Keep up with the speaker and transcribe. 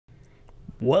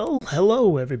Well,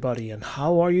 hello everybody, and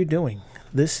how are you doing?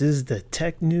 This is the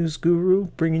Tech News Guru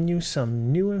bringing you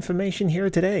some new information here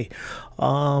today.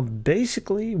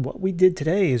 Basically, what we did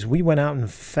today is we went out and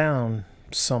found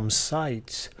some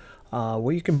sites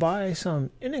where you can buy some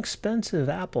inexpensive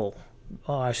Apple,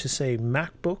 I should say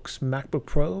MacBooks, MacBook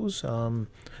Pros,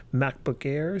 MacBook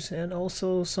Airs, and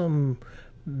also some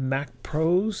Mac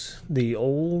Pros, the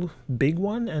old big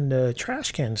one and the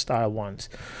trash can style ones.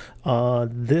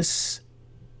 This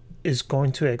is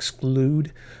going to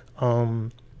exclude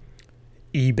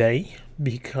eBay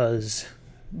because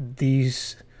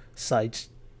these sites,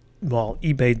 well,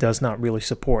 eBay does not really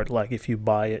support, like if you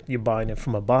buy it, you're buying it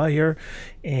from a buyer,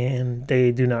 and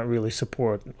they do not really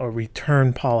support a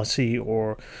return policy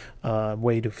or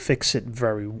way to fix it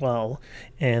very well.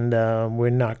 And we're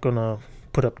not going to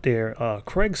put up their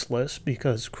Craigslist,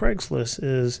 because Craigslist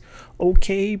is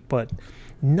okay, but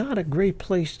not a great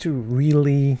place to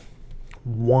really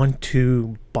want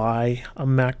to buy a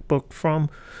MacBook from.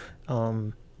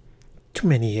 Too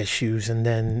many issues, and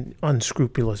then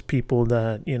unscrupulous people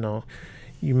that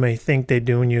you may think they're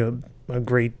doing you a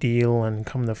great deal, and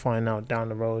come to find out down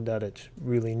the road that it's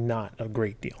really not a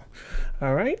great deal.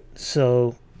 All right,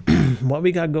 so what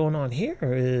we got going on here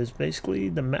is basically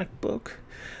the MacBook.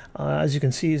 As you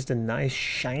can see, is the nice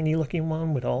shiny looking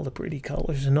one with all the pretty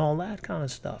colors and all that kind of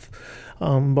stuff.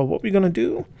 But what we're going to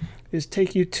do is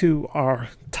take you to our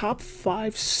top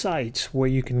 5 sites where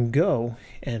you can go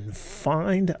and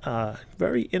find a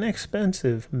very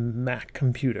inexpensive Mac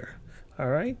computer. All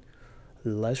right,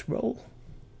 let's roll.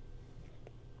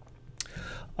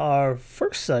 Our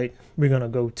first site we're going to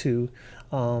go to,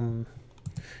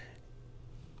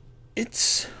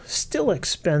 it's still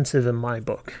expensive in my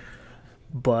book,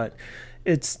 but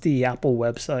it's the Apple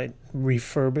website,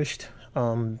 Refurbished.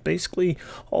 Basically,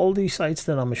 all these sites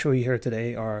that I'm going to show you here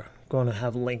today are going to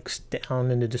have links down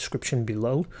in the description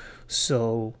below.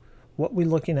 So what we're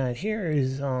looking at here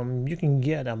is you can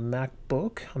get a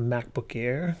MacBook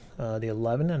Air, the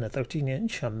 11 and a 13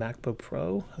 inch, a MacBook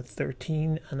Pro, a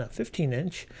 13 and a 15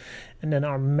 inch, and then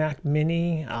our Mac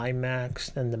Mini,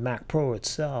 iMacs, and the Mac Pro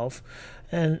itself.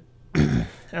 And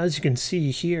as you can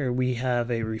see here, we have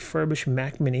a refurbished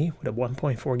Mac Mini with a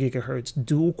 1.4 gigahertz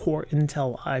dual-core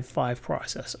Intel i5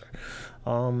 processor,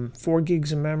 4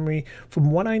 gigs of memory.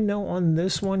 From what I know on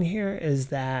this one here is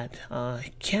that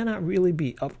it cannot really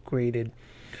be upgraded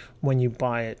when you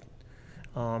buy it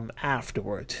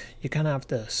afterwards. You kind of have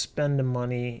to spend the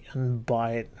money and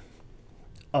buy it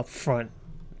up front,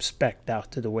 spec'd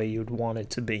out to the way you'd want it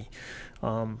to be.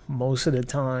 Most of the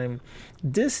time,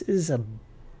 this is a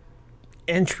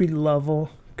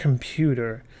entry-level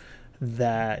computer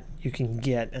that you can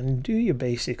get and do your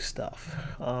basic stuff.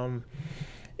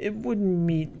 It wouldn't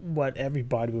meet what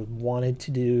everybody would want it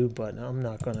to do, but I'm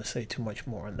not going to say too much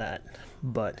more on that.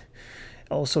 But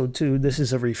also too, this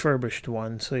is a refurbished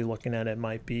one, so you're looking at it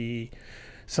might be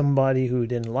somebody who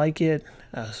didn't like it,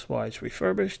 that's why it's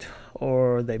refurbished,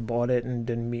 or they bought it and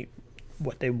didn't meet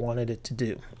what they wanted it to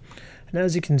do. And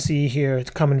as you can see here, it's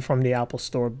coming from the Apple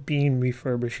Store, being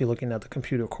refurbished. You're looking at the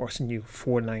computer costing you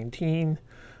 $419.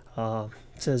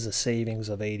 It says a savings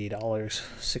of $80,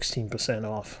 16%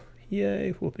 off. Yay,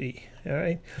 whoopee. All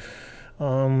right.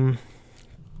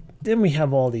 Then we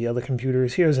have all the other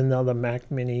computers. Here's another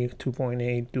Mac Mini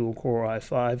 2.8 dual-core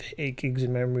i5, 8 gigs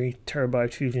of memory,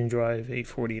 terabyte Fusion Drive,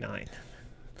 849.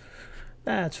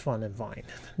 That's fun and fine.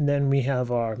 And then we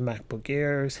have our MacBook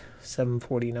Airs,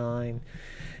 749.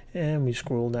 And we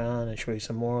scroll down and show you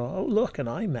some more. Oh, look, an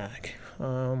iMac.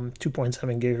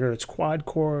 2.7 gigahertz quad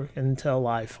core Intel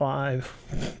i5.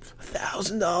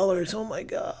 $1,000. Oh my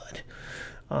God.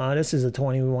 This is a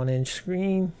 21-inch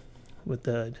screen with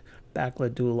the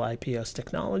backlit dual IPS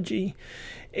technology.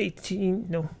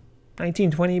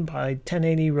 1920 by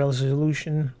 1080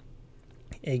 resolution.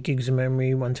 8 gigs of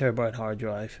memory, 1 terabyte hard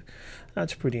drive.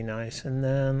 That's pretty nice. And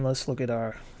then let's look at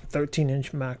our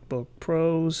 13-inch MacBook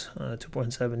Pros,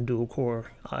 2.7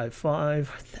 dual-core i5,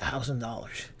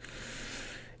 $1,000.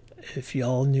 If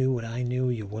y'all knew what I knew,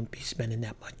 you wouldn't be spending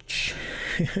that much.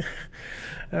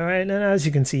 All right, and as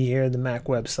you can see here, the Mac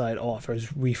website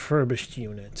offers refurbished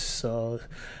units, so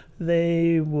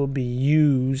they will be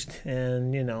used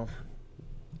and,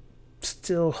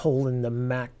 still holding the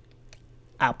Mac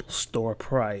Apple Store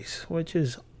price, which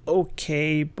is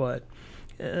okay, but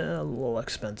a little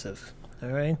expensive. All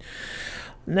right,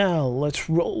 now let's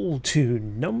roll to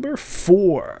number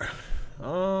 4.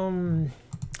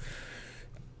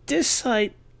 This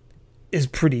site is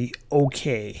pretty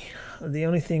okay. The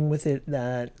only thing with it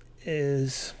that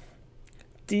is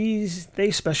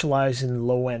they specialize in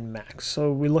low-end Macs.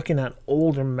 So we're looking at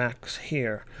older Macs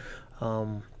here.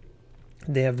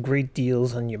 They have great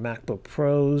deals on your MacBook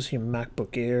Pros, your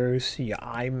MacBook Airs, your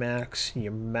iMacs,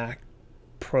 your Mac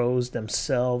Pros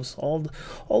themselves, all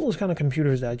those kind of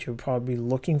computers that you're probably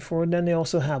looking for. And then they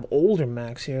also have older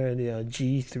Macs here, the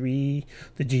G3,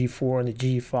 the G4, and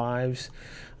the G5s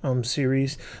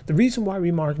series. The reason why we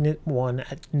marked it one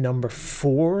at number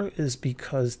 4 is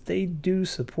because they do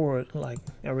support, like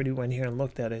I already went here and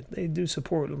looked at it, they do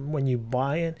support when you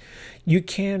buy it, you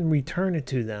can return it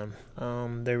to them.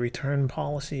 Their return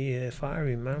policy, if I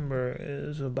remember,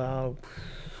 is about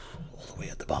all the way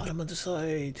at the bottom of the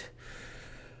site.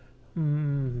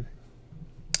 Look,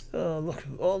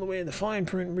 all the way in the fine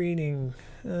print reading.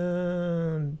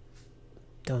 Don't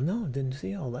know, didn't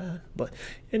see all that. But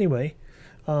anyway,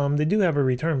 they do have a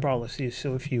return policy,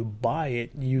 so if you buy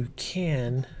it, you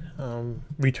can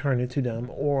return it to them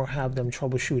or have them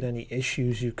troubleshoot any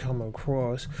issues you come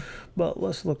across. But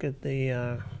let's look at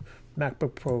the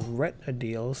MacBook Pro Retina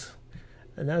deals.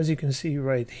 And as you can see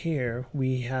right here,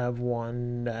 we have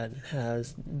one that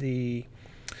has the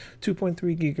 2.3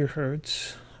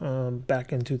 gigahertz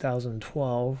back in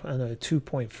 2012 and a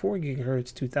 2.4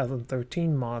 gigahertz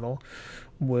 2013 model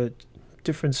with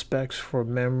different specs for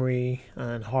memory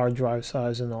and hard drive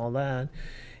size and all that.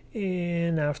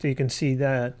 And after you can see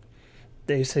that,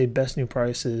 they say best new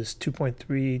price is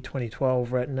 2.3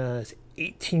 2012 Retina is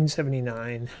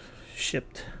 $1879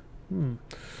 shipped.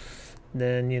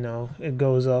 Then, you know, it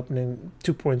goes up, and then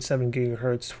 2.7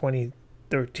 gigahertz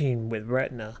 2013 with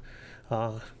Retina,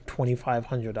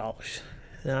 $2,500.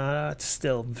 That's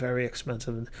still very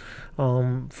expensive.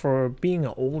 For being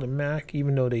an older Mac,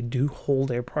 even though they do hold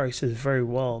their prices very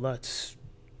well, that's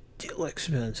still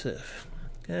expensive.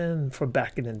 And for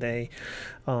back in the day,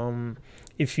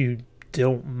 if you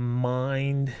don't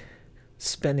mind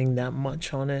spending that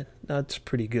much on it, that's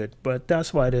pretty good. But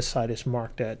that's why this site is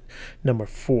marked at number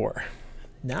 4.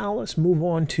 Now let's move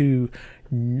on to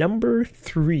number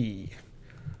 3.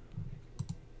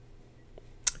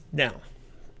 Now,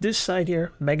 this site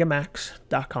here,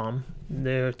 Megamax.com,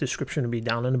 their description will be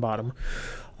down in the bottom.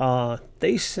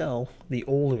 They sell the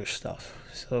older stuff,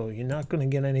 so you're not going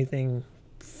to get anything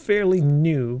fairly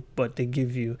new, but they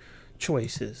give you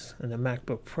choices. And the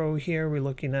MacBook Pro here we're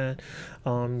looking at,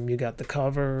 you got the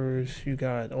covers, you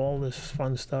got all this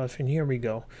fun stuff, and here we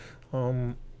go.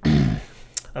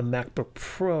 A MacBook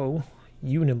Pro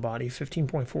unibody,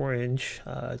 15.4 inch,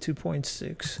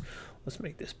 2.6. Let's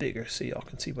make this bigger so y'all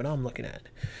can see what I'm looking at.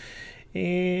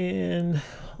 And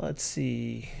let's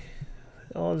see,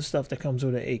 all the stuff that comes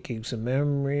with it, 8 gigs of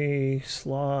memory,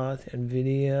 slot,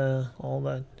 NVIDIA, all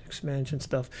that expansion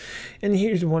stuff. And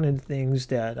here's one of the things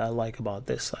that I like about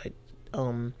this site.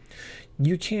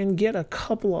 You can get a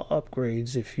couple of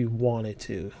upgrades if you wanted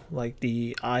to, like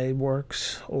the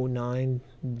iWorks 09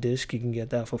 disc. You can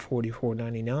get that for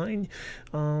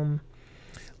 $44.99.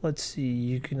 Let's see,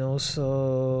 you can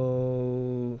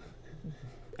also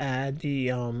add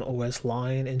the OS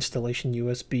Lion installation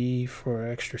USB for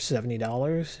extra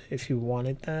 $70 if you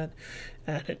wanted that.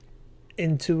 Add it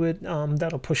into it.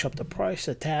 That'll push up the price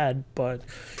a tad, but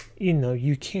you know,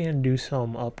 you can do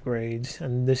some upgrades.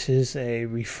 And this is a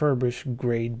refurbished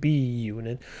grade B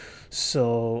unit,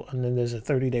 so, and then there's a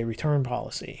 30-day return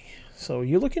policy. So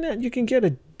you're looking at, you can get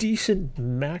a decent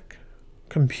Mac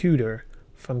computer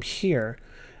from here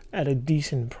at a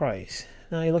decent price.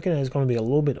 Now you're looking at, it's going to be a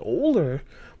little bit older,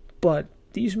 but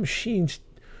these machines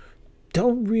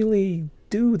don't really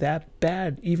do that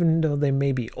bad, even though they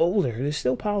may be older. They're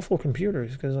still powerful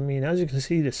computers, because I mean, as you can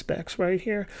see the specs right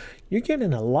here, you're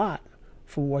getting a lot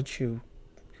for what you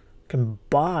can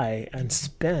buy and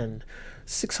spend.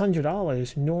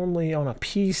 $600 normally on a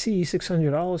PC,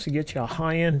 $600 to get you a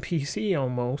high-end PC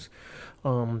almost.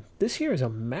 This here is a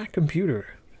Mac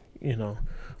computer. You know,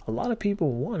 a lot of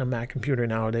people want a Mac computer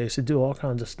nowadays to do all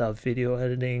kinds of stuff, video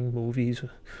editing, movies,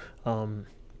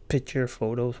 picture,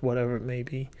 photos, whatever it may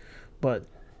be. But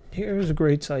here's a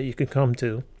great site you can come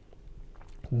to.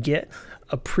 Get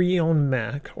a pre-owned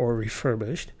Mac or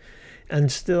refurbished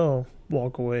and still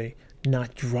walk away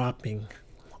not dropping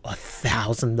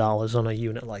 $1,000 on a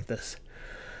unit like this.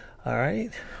 All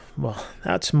right, well,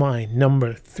 that's my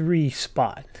number 3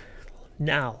 spot.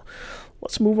 Now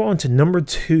let's move on to number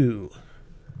 2.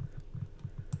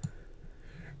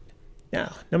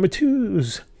 Now, number 2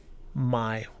 is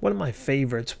one of my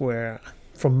favorites, where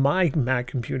from my Mac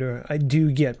computer, I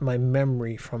do get my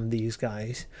memory from these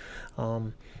guys.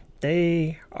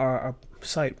 They are a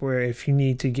site where if you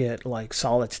need to get like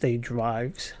solid state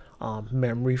drives,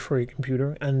 memory for your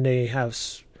computer, and they have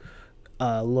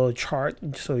a little chart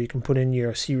so you can put in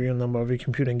your serial number of your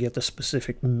computer and get the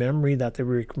specific memory that they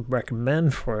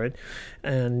recommend for it,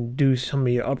 and do some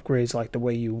of your upgrades like the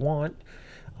way you want.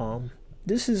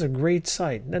 This is a great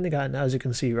site. Then they got, as you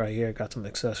can see right here, got some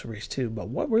accessories too. But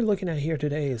what we're looking at here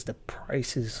today is the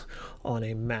prices on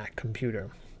a Mac computer.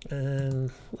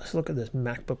 And let's look at this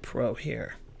MacBook Pro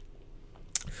here.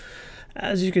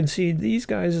 As you can see, these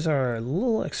guys are a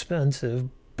little expensive,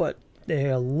 but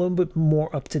they're a little bit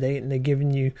more up to date, and they're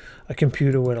giving you a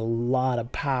computer with a lot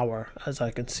of power, as I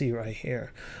can see right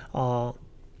here.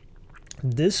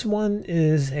 This one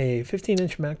is a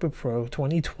 15-inch MacBook Pro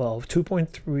 2012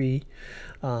 2.3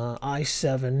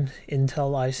 i7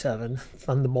 Intel i7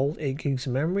 Thunderbolt 8 gigs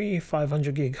of memory,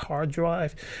 500 gig hard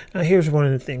drive. Now here's one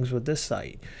of the things with this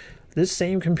site. This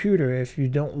same computer, if you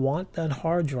don't want that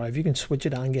hard drive, you can switch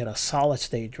it on and get a solid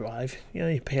state drive. You know,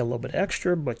 you pay a little bit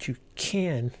extra, but you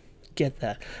can get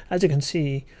that. As you can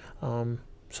see,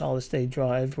 solid state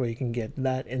drive where you can get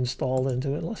that installed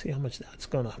into it. Let's see how much that's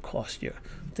gonna cost you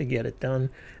to get it done.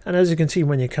 And as you can see,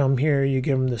 when you come here, you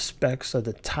give them the specs of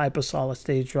the type of solid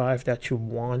state drive that you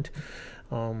want.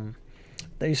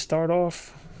 They start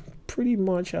off pretty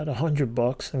much at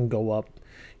 $100 and go up.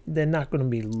 They're not going to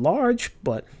be large,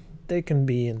 but they can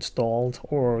be installed,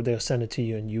 or they'll send it to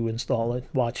you and you install it,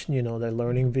 watch, you know, their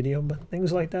learning video, but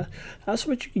things like that. That's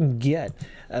what you can get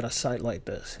at a site like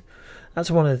this. That's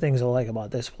one of the things I like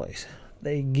about this place.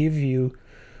 They give you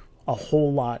a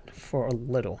whole lot for a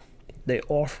little. They're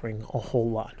offering a whole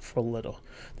lot for a little.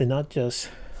 They're not just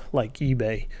like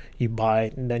eBay. You buy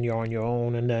it and then you're on your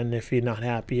own, and then if you're not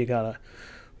happy, you gotta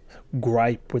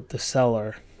gripe with the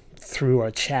seller through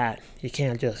a chat. You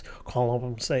can't just call up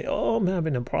and say, oh, I'm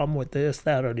having a problem with this,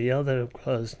 that, or the other,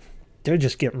 because they're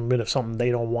just getting rid of something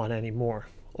they don't want anymore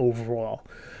overall.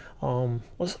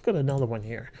 Let's look at another one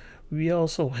here. We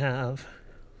also have,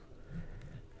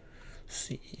 let's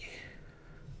see,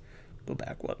 go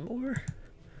back one more.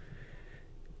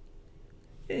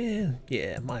 And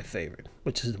yeah, my favorite,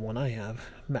 which is the one I have,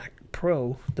 Mac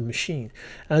Pro, the machine.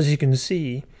 As you can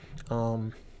see,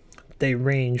 they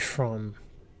range from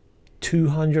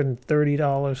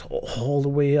 $230 all the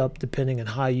way up, depending on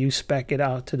how you spec it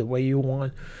out to the way you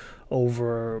want,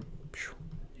 over,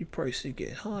 you prices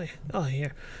get high. Oh,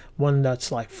 here, one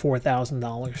that's like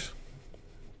 $4,000,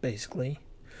 basically.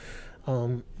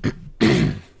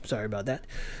 Sorry about that.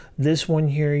 This one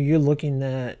here, you're looking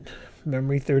at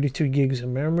memory, 32 gigs of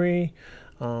memory,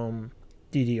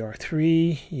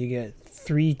 DDR3. You get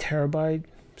 3 terabyte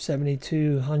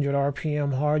 7200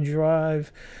 RPM hard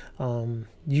drive.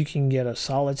 You can get a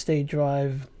solid state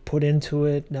drive put into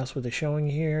it. That's what they're showing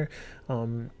here.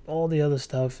 All the other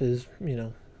stuff is, you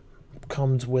know,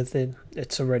 comes with it.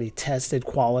 It's already tested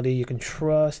quality, you can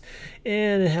trust,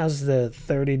 and it has the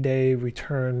 30-day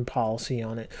return policy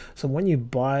on it. So when you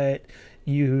buy it,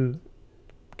 you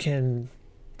can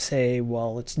say,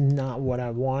 well, it's not what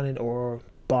I wanted, or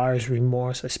buyer's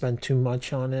remorse, I spent too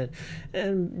much on it,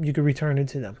 and you can return it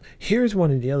to them. Here's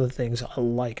one of the other things I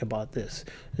like about this,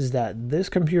 is that this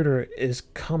computer is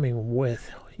coming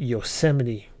with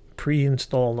Yosemite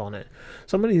pre-installed on it.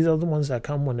 Some of these other ones that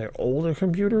come when they're older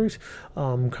computers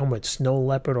come with Snow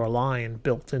Leopard or Lion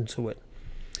built into it.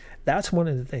 That's one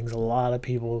of the things a lot of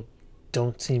people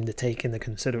don't seem to take into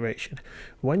consideration.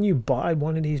 When you buy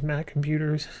one of these Mac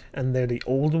computers, and they're the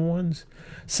older ones,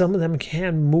 some of them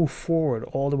can move forward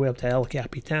all the way up to El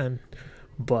Capitan,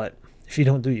 but if you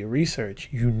don't do your research,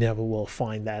 you never will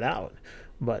find that out.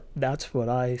 But that's what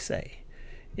I say.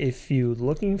 If you're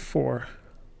looking for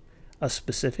a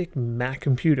specific Mac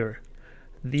computer,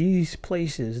 these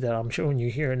places that I'm showing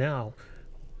you here now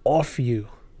offer you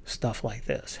stuff like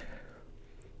this.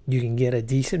 You can get a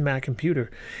decent Mac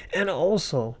computer and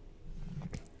also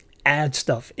add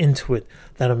stuff into it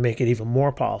that'll make it even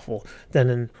more powerful than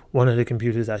in one of the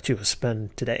computers that you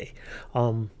spend today.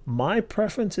 My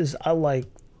preference is I like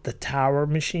the tower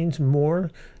machines more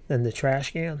than the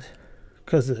trash cans,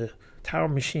 because the tower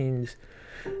machines,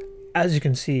 as you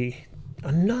can see,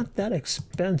 are not that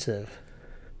expensive,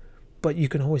 but you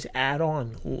can always add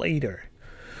on later.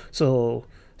 So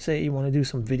say you want to do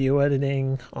some video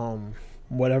editing,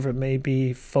 whatever it may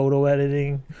be, photo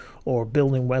editing or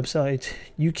building websites,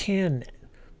 you can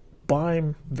buy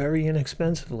them very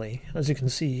inexpensively, as you can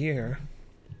see here,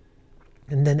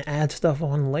 and then add stuff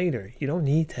on later. You don't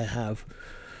need to have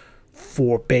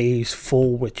 4 bays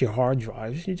full with your hard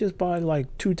drives. You just buy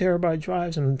like 2 terabyte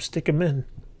drives and stick them in.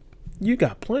 You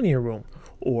got plenty of room.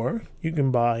 Or you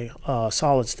can buy a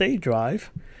solid state drive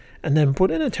and then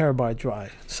put in a terabyte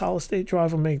drive. Solid state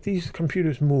drive will make these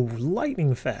computers move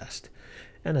lightning fast.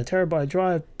 and a terabyte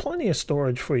drive, plenty of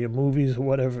storage for your movies or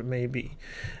whatever it may be.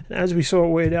 And as we saw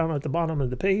way down at the bottom of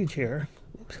the page here,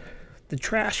 the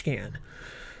trash can,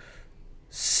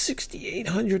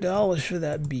 $6,800 for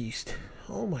that beast.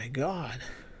 Oh my God.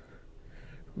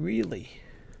 Really?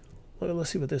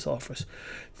 Let's see what this offers.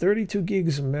 32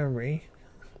 gigs of memory.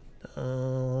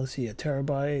 Let's see, a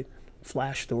terabyte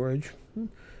flash storage.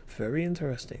 Very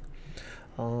interesting.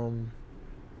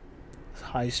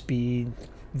 High speed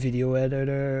video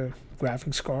editor,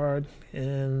 graphics card,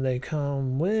 and they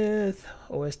come with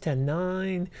OS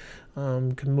 10.9.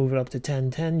 Can move it up to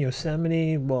 10.10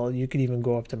 Yosemite. Well, you could even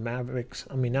go up to Mavericks.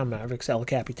 I mean, not Mavericks, El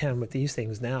Capitan with these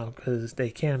things now, because they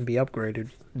can be upgraded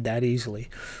that easily.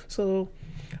 So,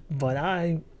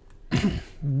 but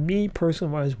me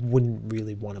personally wise, wouldn't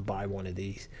really want to buy one of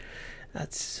these.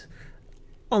 That's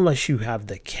unless you have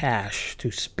the cash to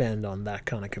spend on that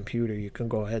kind of computer, you can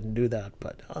go ahead and do that.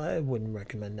 But I wouldn't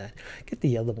recommend that. Get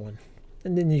the other one,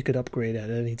 and then you could upgrade at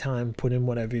any time. Put in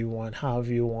whatever you want,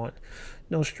 however you want.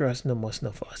 No stress, no muss,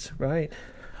 no fuss. Right?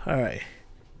 All right.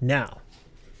 Now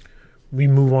we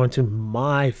move on to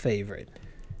my favorite,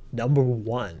 number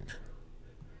one.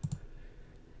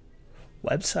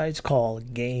 Website's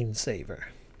called GainSaver.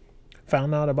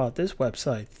 Found out about this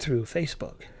website through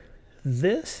Facebook.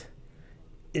 This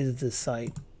is the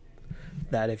site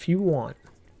that if you want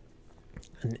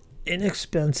an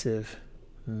inexpensive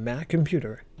Mac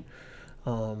computer,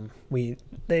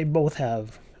 they both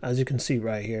have, as you can see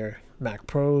right here, Mac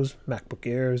Pros, MacBook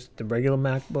Airs, the regular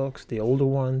MacBooks, the older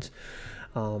ones,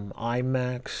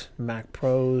 iMacs, Mac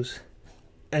Pros,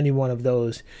 any one of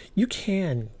those. You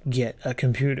can get a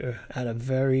computer at a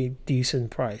very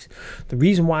decent price. The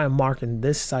reason why I'm marking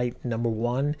this site number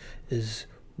one is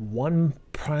one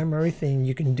primary thing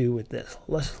you can do with this.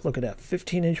 Let's look at that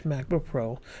 15-inch MacBook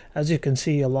Pro. As you can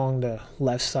see along the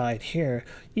left side here,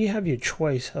 you have your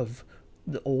choice of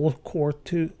the old Core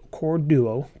 2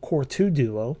 Duo,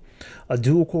 a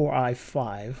dual Core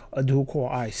i5, a dual Core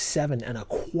i7, and a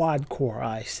quad Core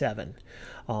i7.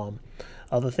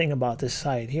 Other thing about this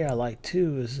site here I like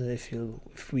too is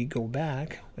if we go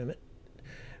back, wait a minute,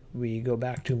 we go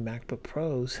back to MacBook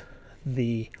Pros,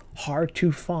 the hard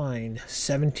to find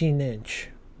 17-inch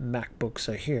MacBooks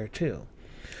are here too.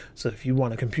 So if you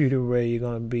want a computer where you're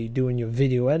going to be doing your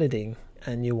video editing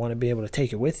and you want to be able to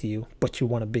take it with you, but you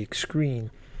want a big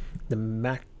screen, the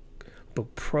MacBook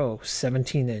Pro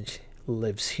 17-inch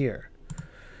lives here.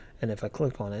 And if I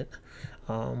click on it,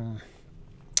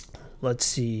 let's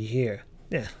see here.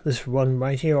 Yeah, this one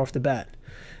right here off the bat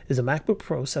is a MacBook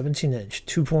Pro 17-inch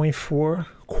 2.4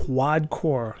 quad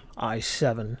core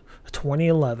i7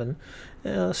 2011.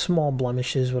 Small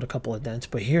blemishes with a couple of dents,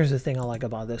 but here's the thing I like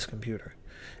about this computer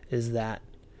is that,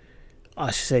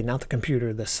 I should say not the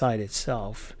computer, the site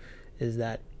itself, is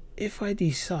that if I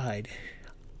decide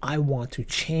I want to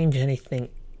change anything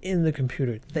in the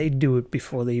computer, they do it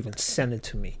before they even send it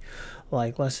to me.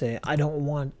 Like, let's say I don't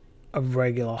want a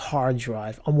regular hard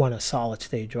drive, I want a solid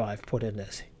state drive put in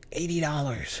this.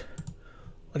 $80.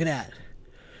 Look at that.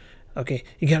 Okay,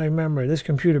 you gotta remember this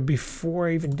computer, before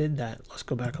I even did that, let's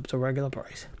go back up to regular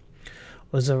price,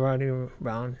 was already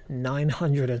around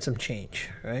 900 and some change,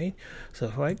 right? So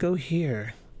if I go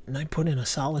here and I put in a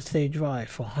solid state drive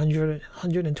for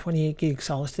 128 gig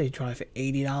solid state drive for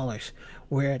 $80,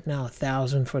 we're at now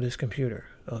 1,000 for this computer.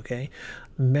 Okay,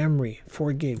 memory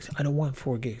 4 gigs. I don't want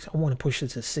 4 gigs. I want to push it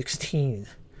to 16,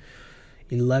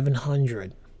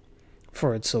 1,100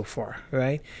 for it so far,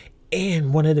 right?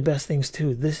 And one of the best things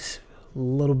too, this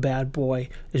little bad boy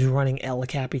is running El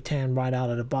Capitan right out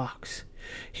of the box.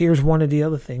 Here's one of the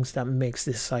other things that makes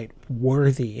this site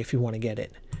worthy if you want to get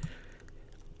it.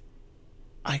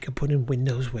 I could put in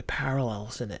Windows with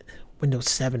Parallels in it. Windows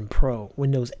 7 Pro,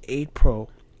 Windows 8 Pro,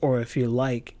 or if you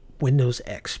like, Windows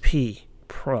XP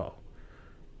Pro.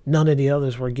 None of the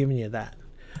others were giving you that.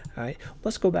 All right,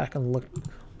 let's go back and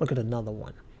look at another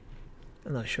one,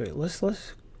 and I'll show you.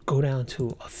 Let's go down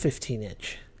to a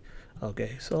 15-inch.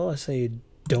 Okay, so let's say you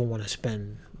don't want to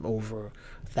spend over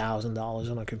 $1,000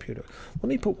 on a computer. Let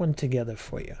me put one together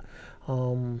for you.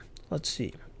 Let's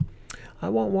see. I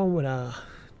want one with a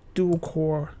dual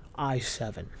core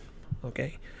i7.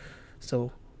 Okay,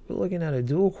 so we're looking at a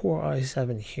dual core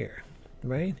i7 here,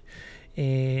 right?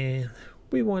 And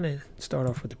we want to start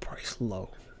off with the price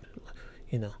low.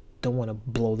 You know, don't want to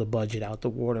blow the budget out the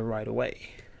water right away.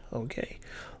 Okay,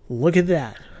 look at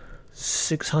that.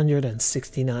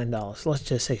 $669. Let's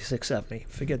just say $670.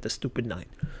 Forget the stupid 9.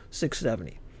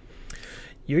 $670.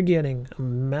 You're getting a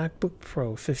MacBook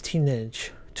Pro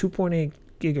 15-inch 2.8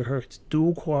 gigahertz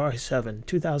dual core i7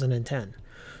 2010.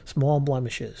 Small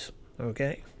blemishes.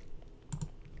 Okay,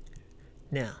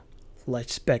 Now,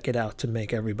 let's spec it out to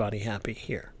make everybody happy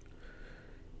here.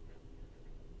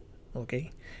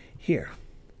 Okay, here.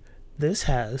 This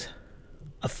has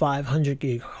a 500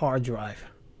 gig hard drive,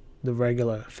 the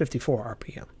regular 54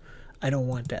 RPM. I don't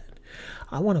want that.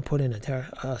 I want to put in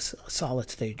a solid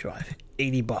state drive,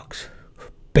 80 bucks.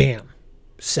 Bam,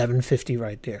 750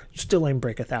 right there. Still ain't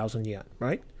break 1,000 yet,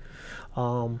 right?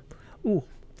 Ooh,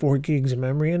 4 gigs of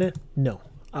memory in it? No,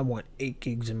 I want 8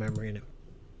 gigs of memory in it.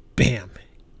 Bam,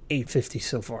 850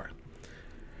 so far.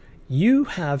 You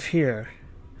have here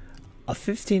a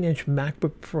 15-inch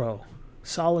MacBook Pro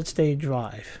solid state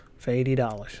drive for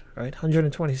 $80, right?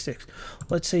 126.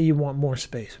 Let's say you want more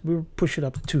space. We'll push it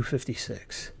up to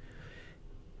 256.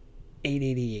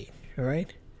 888, all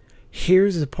right?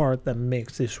 Here's the part that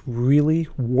makes this really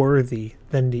worthy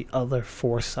than the other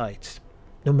 4 sites.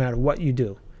 No matter what you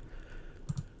do,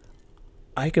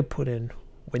 I could put in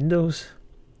Windows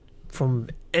from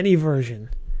any version,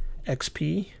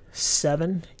 XP,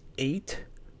 7, 8,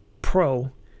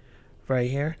 Pro, right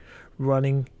here,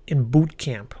 running in boot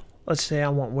camp. Let's say I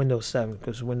want Windows 7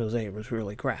 because Windows 8 was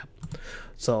really crap.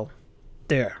 So,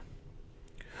 there.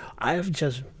 I have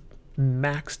just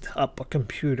maxed up a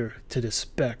computer to the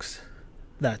specs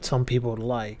that some people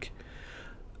like.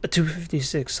 A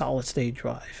 256 solid state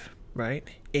drive, right?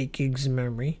 8 gigs of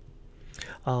memory.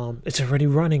 It's already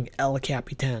running El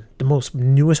Capitan, the most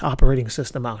newest operating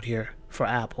system out here for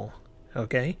Apple.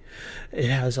 Okay, it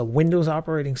has a Windows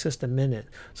operating system in it,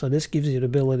 so this gives you the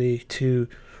ability to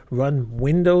run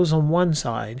Windows on one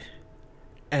side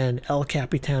and El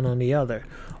Capitan on the other.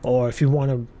 Or if you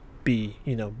want to be,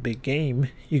 big game,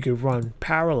 you could run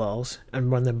Parallels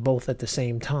and run them both at the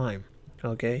same time.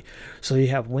 Okay, so you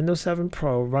have Windows 7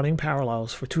 Pro running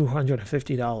Parallels for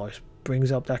 $250.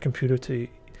 Brings up that computer to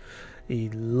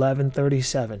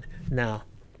 1137. Now,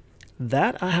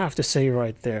 that I have to say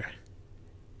right there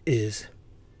is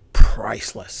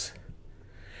priceless.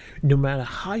 No matter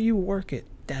how you work it,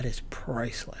 that is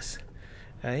priceless,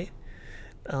 right?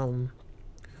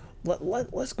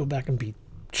 Let's go back and be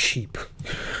cheap.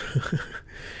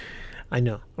 I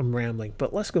know I'm rambling,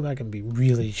 but let's go back and be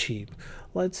really cheap.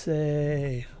 Let's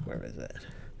say, where is it?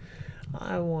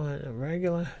 I want a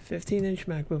regular 15-inch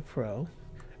MacBook Pro,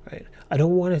 right? I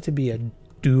don't want it to be a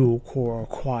dual core or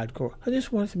quad core. I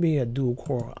just want it to be a dual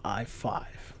core i5.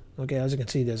 Okay, as you can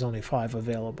see, there's only 5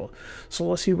 available. So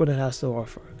let's see what it has to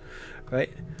offer, right?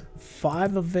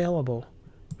 5 available.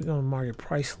 We're going to market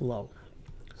price low.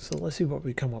 So let's see what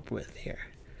we come up with here.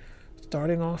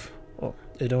 Starting off, oh,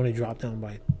 it only dropped down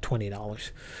by $20.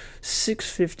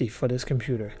 $650 for this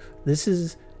computer. This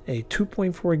is a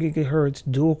 2.4 gigahertz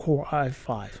dual core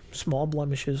i5. Small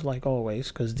blemishes like always,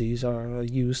 because these are a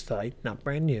used site, not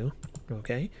brand new.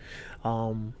 Okay,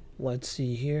 let's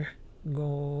see here.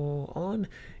 Go on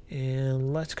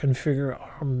and let's configure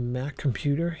our Mac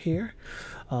computer here.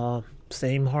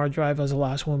 Same hard drive as the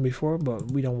last one before,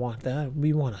 but we don't want that.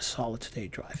 We want a solid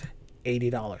state drive.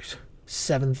 $80.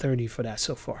 $730 for that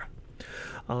so far.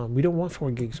 We don't want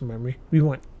 4 gigs of memory. We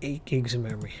want 8 gigs of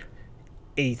memory.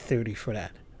 $830 for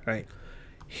that. Right?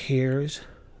 Here's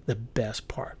the best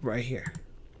part right here.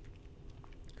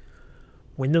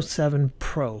 Windows 7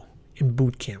 Pro in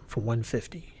boot camp for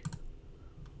 $150.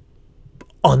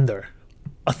 Under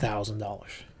 $1,000.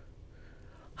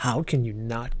 How can you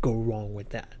not go wrong with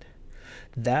that?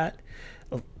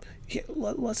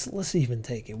 Let's even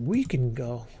take it. We can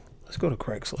go. Let's go to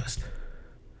Craigslist.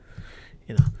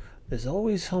 There's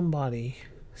always somebody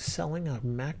selling a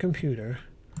Mac computer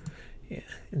in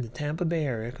the Tampa Bay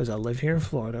area, because I live here in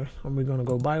Florida, and we're going to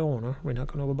go by owner. We're not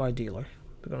going to go by dealer.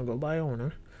 We're going to go by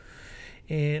owner.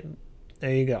 And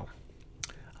there you go.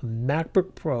 A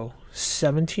MacBook Pro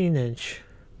 17-inch.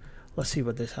 Let's see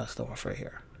what this has to offer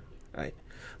here. Right?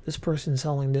 This person's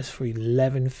selling this for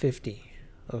 $1150.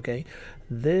 Okay?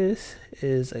 This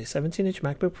is a 17-inch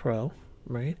MacBook Pro,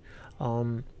 right?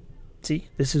 See,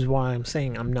 this is why I'm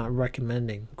saying I'm not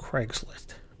recommending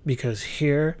Craigslist, because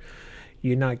here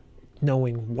you're not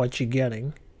knowing what you're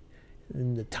getting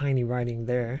in the tiny writing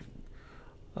there.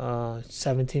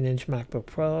 17-inch MacBook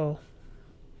Pro.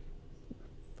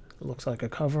 It looks like a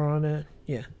cover on it.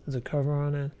 Yeah, there's a cover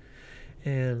on it,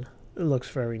 and it looks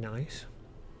very nice.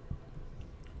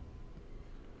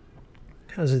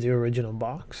 Has the original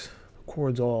box. The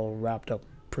cord's all wrapped up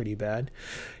pretty bad.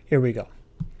 Here we go.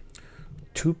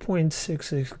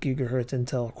 2.66 gigahertz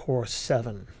Intel Core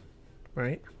 7,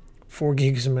 right? 4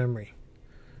 gigs of memory,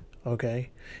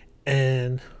 okay,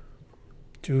 and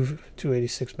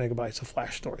 286 megabytes of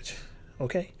flash storage,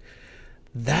 okay?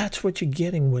 That's what you're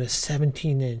getting with a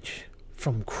 17-inch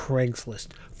from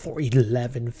Craigslist for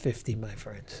 $1150, my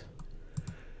friends.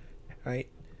 right?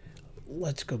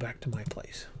 Let's go back to my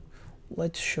place.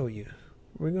 Let's show you.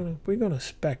 We're gonna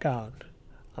spec out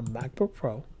a MacBook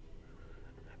Pro,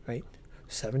 right?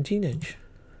 17-inch.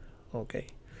 Okay.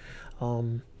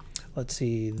 Let's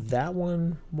see. That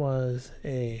one was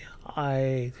a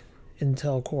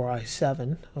Intel Core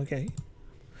i7. Okay.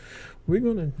 We're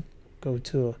gonna go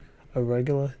to a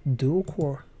regular dual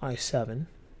core i7,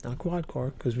 not quad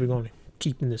core, because we're going to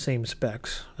keep in the same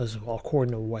specs as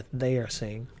according to what they are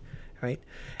saying, right?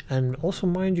 And also,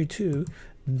 mind you, too,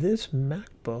 this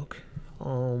MacBook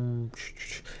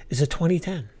is a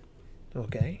 2010.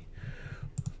 Okay.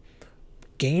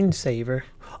 Gain saver.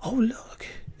 Oh, look,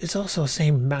 it's also the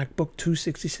same MacBook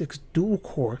 266 dual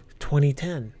core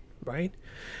 2010, right?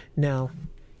 Now,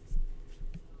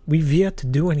 we've yet to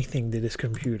do anything to this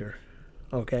computer.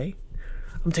 Okay,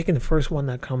 I'm taking the first one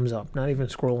that comes up, not even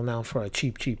scrolling down for a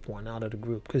cheap one out of the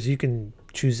group, because you can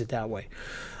choose it that way.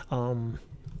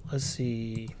 Let's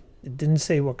see, it didn't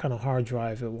say what kind of hard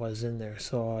drive it was in there,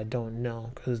 so I don't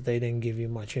know, because they didn't give you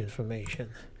much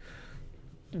information.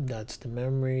 That's the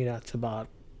memory. That's about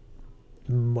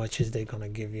much as they're gonna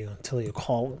give you until you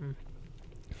call them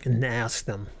and ask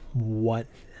them, what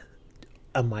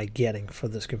am I getting for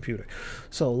this computer?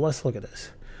 So let's look at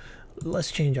this.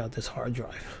 Let's change out this hard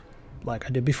drive like I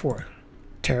did before.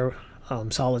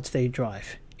 Solid state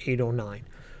drive 809.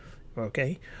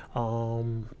 Okay.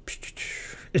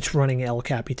 It's running El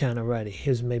Capitan already.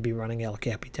 His may be running El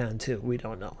Capitan too. We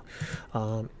don't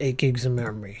know. 8 gigs of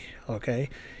memory. Okay.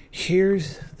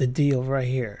 Here's the deal right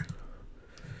here.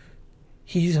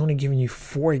 He's only giving you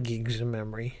 4 gigs of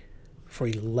memory for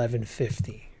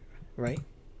 $11.50, right?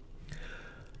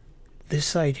 This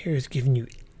site here is giving you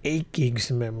 8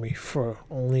 gigs of memory for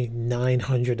only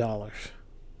 $900.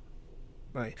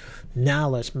 Right. Now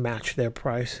let's match their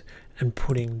price and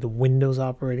putting the Windows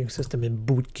operating system in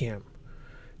boot camp.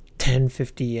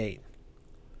 $10.58.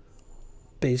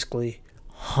 Basically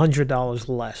 $100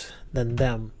 less than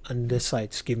them, and this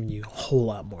site's giving you a whole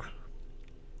lot more.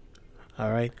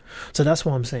 Alright? So that's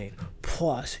what I'm saying.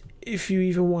 Plus, if you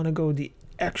even want to go the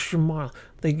extra mile,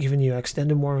 they're giving you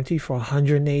extended warranty for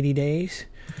 180 days.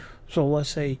 So let's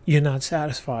say you're not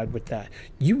satisfied with that.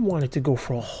 You want it to go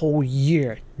for a whole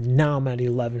year. Now I'm at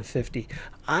 $11.50.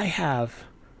 I have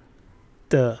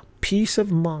the peace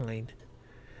of mind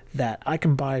that I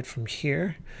can buy it from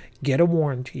here, get a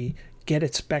warranty, get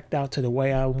it spec'd out to the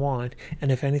way I want,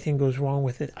 and if anything goes wrong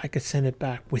with it, I could send it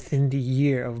back within the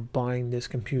year of buying this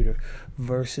computer,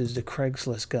 versus the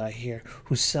Craigslist guy here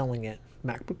who's selling it,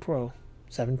 MacBook Pro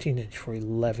 17-inch for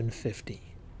 $11.50.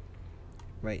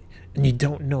 Right? And you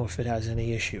don't know if it has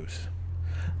any issues.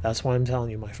 That's why I'm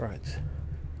telling you, my friends.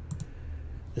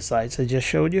 The sites I just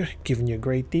showed you, giving you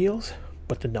great deals,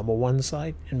 but the #1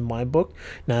 site in my book.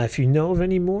 Now, if you know of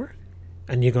any more,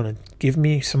 and you're going to give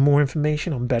me some more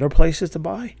information on better places to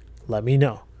buy, let me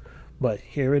know. But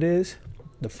here it is,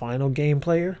 the final game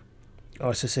player,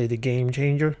 or to say the game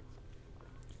changer,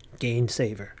 Gain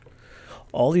Saver.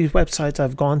 All these websites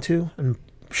I've gone to and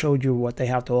showed you what they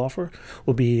have to offer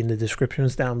will be in the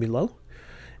descriptions down below.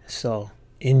 So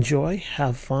enjoy,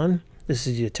 have fun. This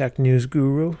is your tech news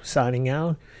guru signing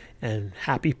out, and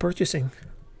happy purchasing.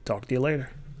 Talk to you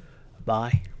later.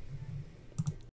 Bye.